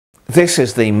This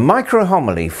is the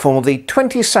micro-homily for the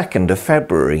 22nd of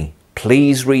February.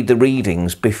 Please read the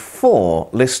readings before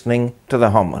listening to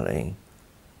the homily.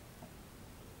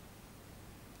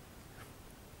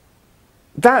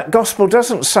 That gospel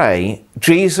doesn't say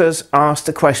Jesus asked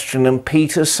a question and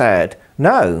Peter said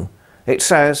no. It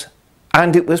says,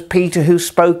 and it was Peter who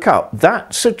spoke up.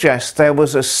 That suggests there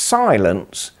was a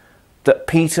silence that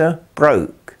Peter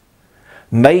broke.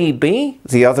 Maybe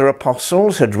the other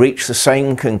apostles had reached the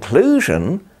same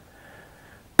conclusion,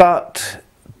 but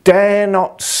dare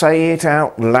not say it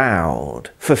out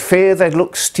loud for fear they'd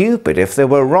look stupid if they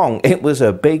were wrong. It was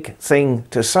a big thing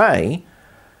to say.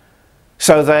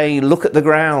 So they look at the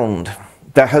ground.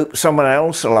 They hope someone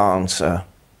else will answer.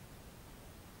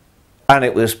 And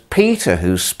it was Peter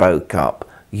who spoke up.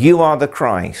 You are the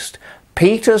Christ.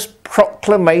 Peter's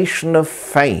proclamation of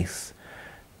faith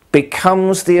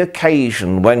becomes the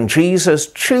occasion when Jesus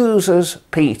chooses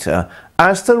Peter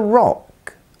as the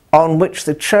rock on which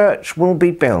the church will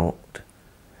be built,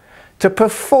 to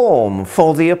perform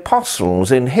for the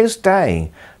apostles in his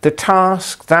day the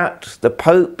task that the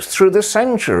popes through the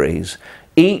centuries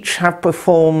each have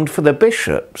performed for the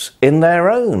bishops in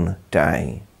their own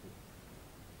day.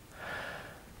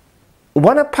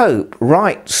 When a pope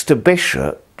writes to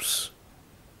bishops,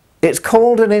 it's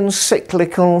called an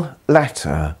encyclical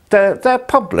letter. They're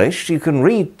published, you can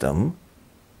read them,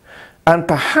 and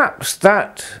perhaps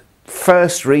that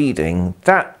first reading,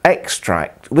 that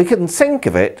extract, we can think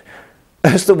of it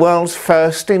as the world's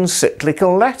first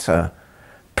encyclical letter.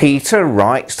 Peter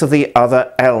writes to the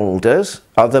other elders,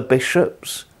 other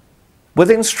bishops, with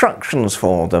instructions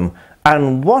for them.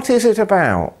 And what is it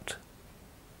about?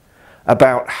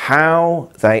 About how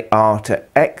they are to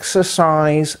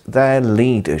exercise their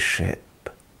leadership,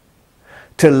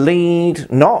 to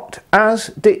lead not as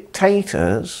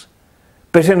dictators,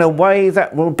 but in a way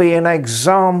that will be an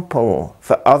example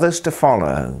for others to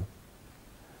follow.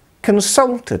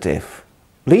 Consultative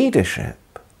leadership.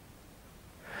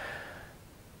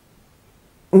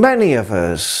 Many of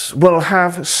us will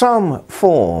have some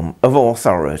form of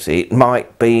authority. It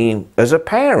might be as a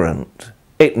parent.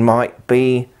 It might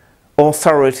be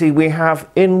authority we have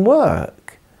in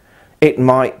work. It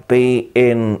might be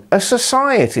in a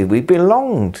society we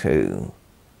belong to.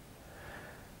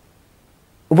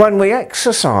 When we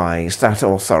exercise that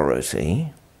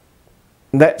authority,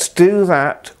 let's do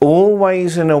that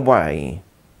always in a way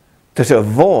that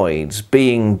avoids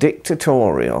being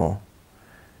dictatorial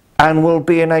and will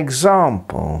be an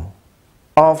example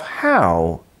of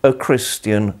how a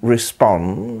Christian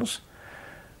responds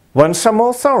when some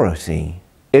authority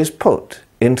is put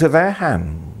into their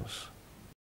hands.